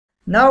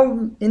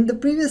Now, in the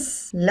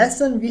previous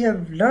lesson, we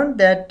have learned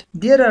that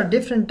there are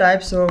different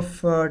types of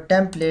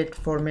template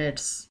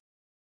formats.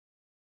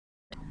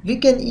 We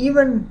can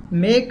even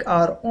make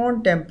our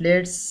own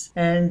templates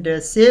and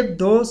save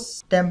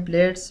those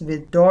templates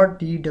with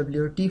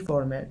 .dwt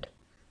format.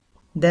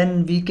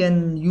 Then we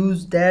can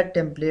use that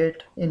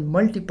template in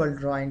multiple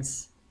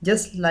drawings.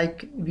 Just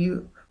like we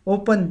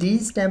open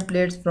these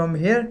templates from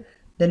here,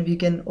 then we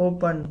can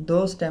open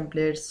those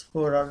templates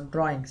for our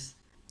drawings.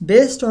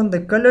 Based on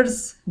the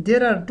colors,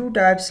 there are two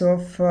types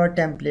of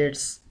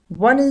templates.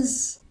 One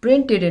is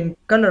printed in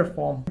color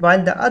form,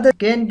 while the other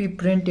can be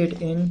printed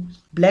in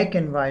black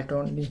and white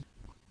only.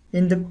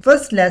 In the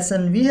first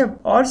lesson, we have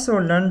also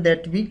learned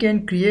that we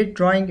can create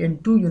drawing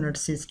in two unit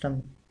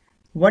system.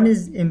 One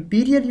is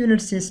imperial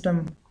unit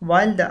system,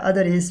 while the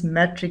other is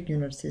metric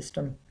unit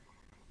system.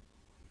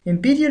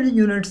 Imperial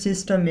unit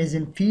system is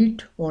in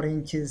feet or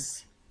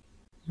inches,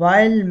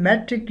 while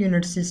metric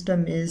unit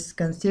system is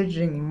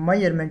considering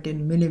measurement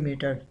in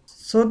millimeter.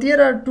 So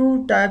there are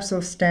two types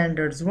of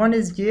standards. One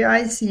is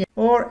JIC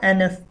or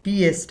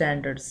NFPA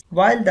standards,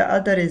 while the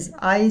other is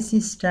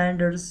IEC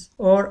standards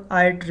or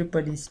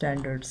IEEE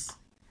standards.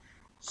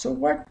 So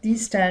what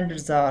these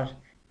standards are?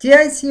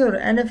 JIC or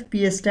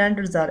NFPA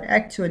standards are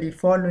actually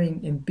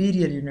following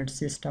imperial unit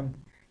system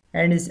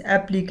and is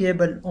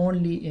applicable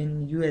only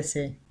in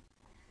USA,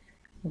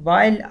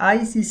 while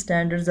IEC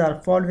standards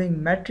are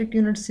following metric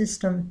unit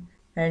system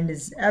and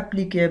is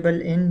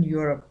applicable in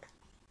Europe.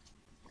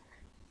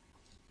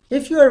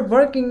 If you are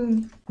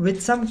working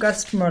with some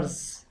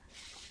customers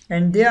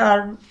and they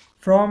are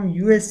from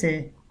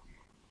USA,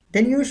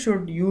 then you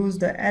should use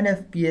the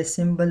NFPA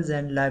symbols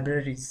and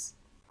libraries.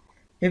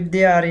 If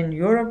they are in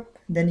Europe,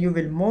 then you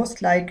will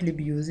most likely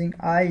be using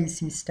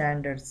IEC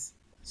standards.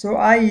 So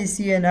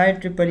IEC and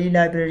IEEE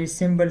library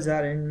symbols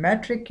are in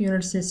metric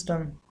unit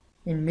system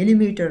in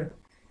millimeter,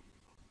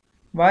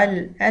 while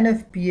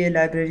NFPA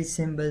library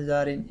symbols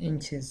are in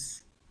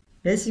inches.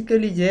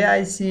 Basically,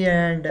 JIC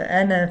and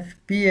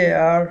NFPA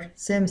are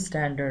same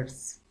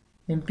standards,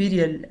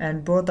 imperial,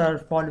 and both are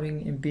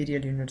following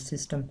imperial unit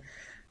system.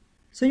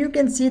 So you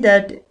can see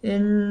that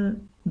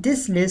in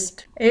this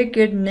list,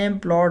 AutoCAD name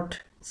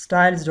plot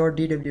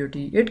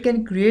styles.dwt, it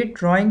can create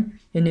drawing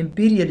in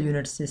imperial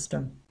unit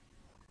system,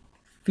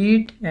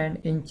 feet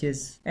and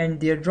inches, and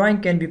their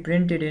drawing can be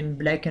printed in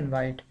black and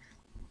white.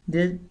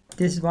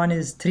 This one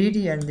is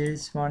 3D and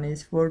this one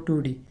is for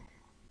 2D.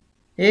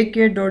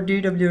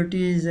 AutoCAD.dwt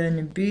is an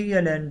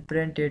imperial and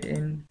printed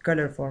in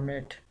color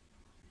format.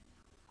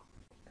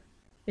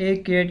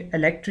 AutoCAD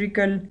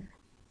Electrical,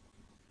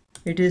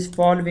 it is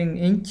following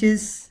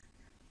inches,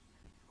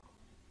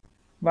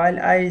 while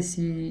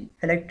IEC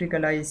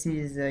Electrical IEC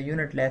is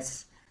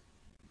unitless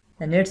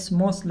and it's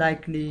most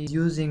likely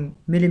using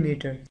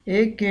millimeter.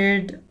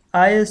 AutoCAD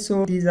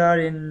ISO, these are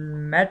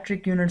in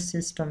metric unit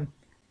system.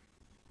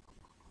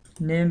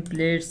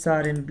 Nameplates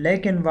are in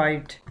black and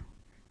white,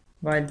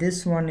 while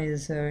this one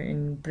is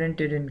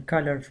printed in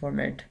color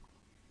format.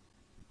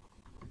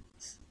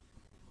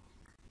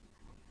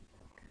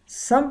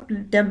 Some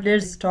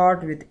templates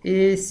start with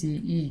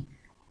ACE.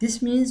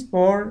 This means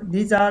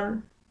these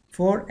are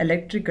for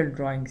electrical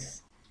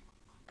drawings.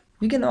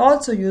 We can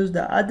also use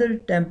the other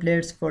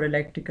templates for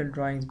electrical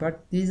drawings,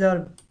 but these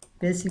are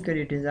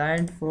basically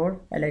designed for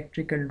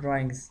electrical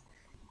drawings.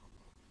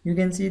 You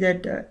can see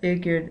that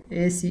AutoCAD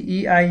ACE,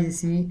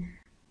 IEC,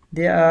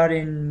 they are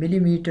in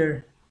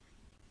millimeter,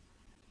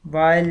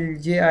 while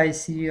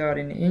JIC are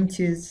in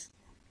inches.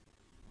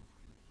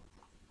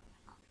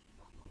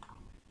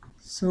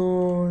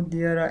 So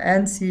there are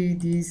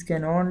NC, these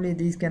can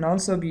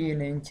also be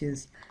in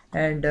inches.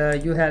 And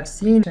you have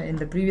seen in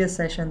the previous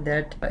session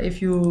that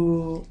if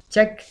you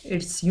check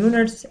its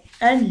units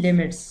and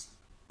limits,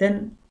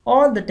 then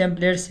all the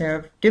templates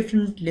have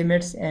different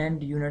limits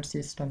and unit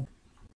system.